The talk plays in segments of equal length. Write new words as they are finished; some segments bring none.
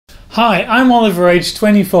Hi, I'm Oliver, aged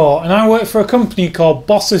 24, and I work for a company called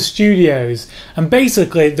Bossa Studios. And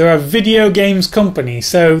basically, they're a video games company,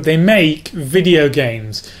 so they make video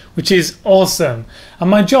games, which is awesome. And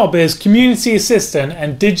my job is community assistant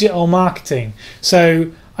and digital marketing.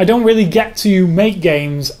 So I don't really get to make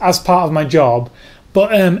games as part of my job,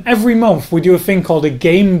 but every month we do a thing called a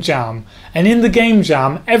GameJam. And in the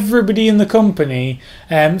GameJam, everybody in the company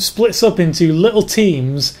splits up into little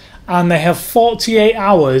teams, and they have 48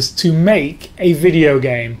 hours to make a video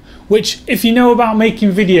game, which, if you know about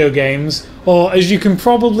making video games, or as you can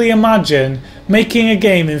probably imagine, making a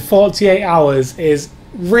game in 48 hours is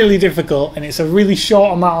really difficult, and it's a really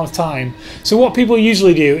short amount of time. So what people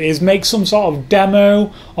usually do is make some sort of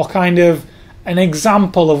demo or kind of an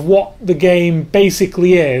example of what the game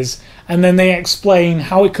basically is, and then they explain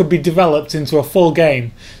how it could be developed into a full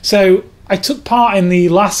game. So I took part in the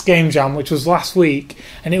last Game Jam, which was last week,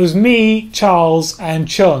 and it was me, Charles, and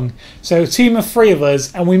Chung. So a team of three of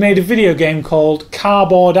us, and we made a video game called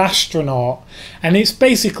Cardboard Astronaut. And it's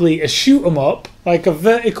basically a shoot-'em-up, like a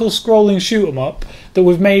vertical scrolling shoot-'em-up that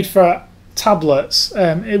we've made for tablets.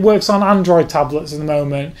 It works on Android tablets at the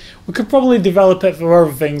moment. We could probably develop it for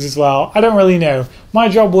other things as well. I don't really know. My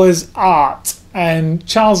job was art, and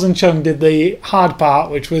Charles and Chung did the hard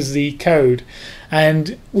part, which was the code.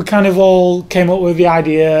 And we kind of all came up with the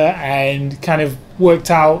idea and kind of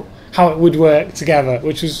worked out how it would work together,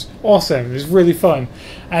 which was awesome. It was really fun.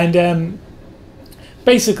 And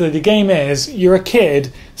basically the game is, you're a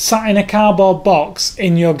kid sat in a cardboard box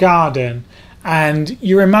in your garden, and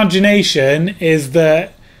your imagination is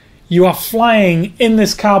that you are flying in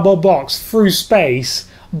this cardboard box through space,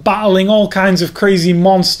 battling all kinds of crazy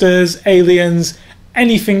monsters, aliens,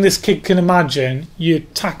 anything this kid can imagine, you're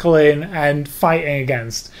tackling and fighting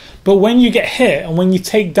against. But when you get hit and when you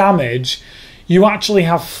take damage, you actually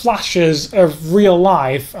have flashes of real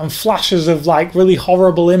life and flashes of like really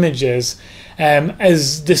horrible images,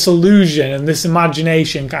 as this illusion and this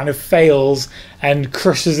imagination kind of fails and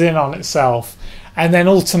crushes in on itself. And then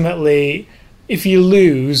ultimately, if you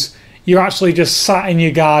lose, you're actually just sat in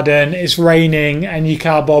your garden, it's raining, and your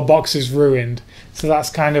cardboard box is ruined. So that's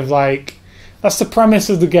kind of like, that's the premise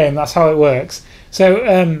of the game. That's how it works.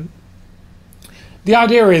 So the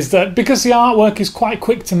idea is that because the artwork is quite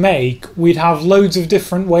quick to make, we'd have loads of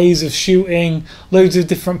different ways of shooting, loads of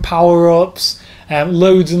different power-ups,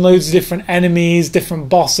 loads and loads of different enemies, different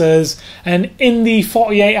bosses. And in the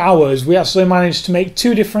 48 hours, we actually managed to make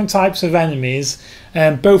two different types of enemies,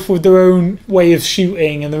 both with their own way of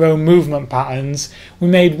shooting and their own movement patterns. We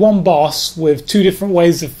made one boss with two different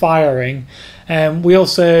ways of firing. We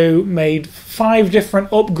also made 5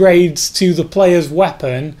 different upgrades to the player's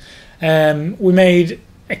weapon. We made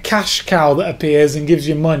a cash cow that appears and gives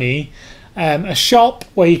you money, a shop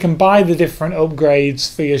where you can buy the different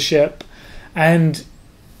upgrades for your ship, and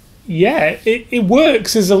yeah, it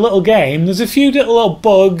works as a little game. There's a few little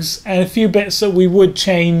bugs and a few bits that we would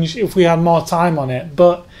change if we had more time on it,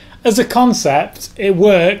 but as a concept, it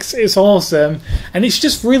works, it's awesome, and it's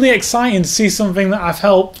just really exciting to see something that I've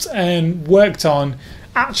helped and worked on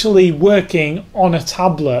actually working on a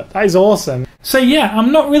tablet. That is awesome. So yeah,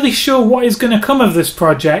 I'm not really sure what is going to come of this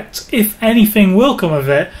project, if anything will come of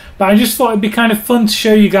it, but I just thought it'd be kind of fun to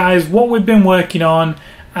show you guys what we've been working on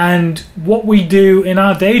and what we do in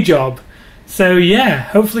our day job. So yeah,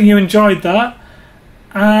 hopefully you enjoyed that,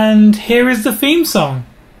 and here is the theme song.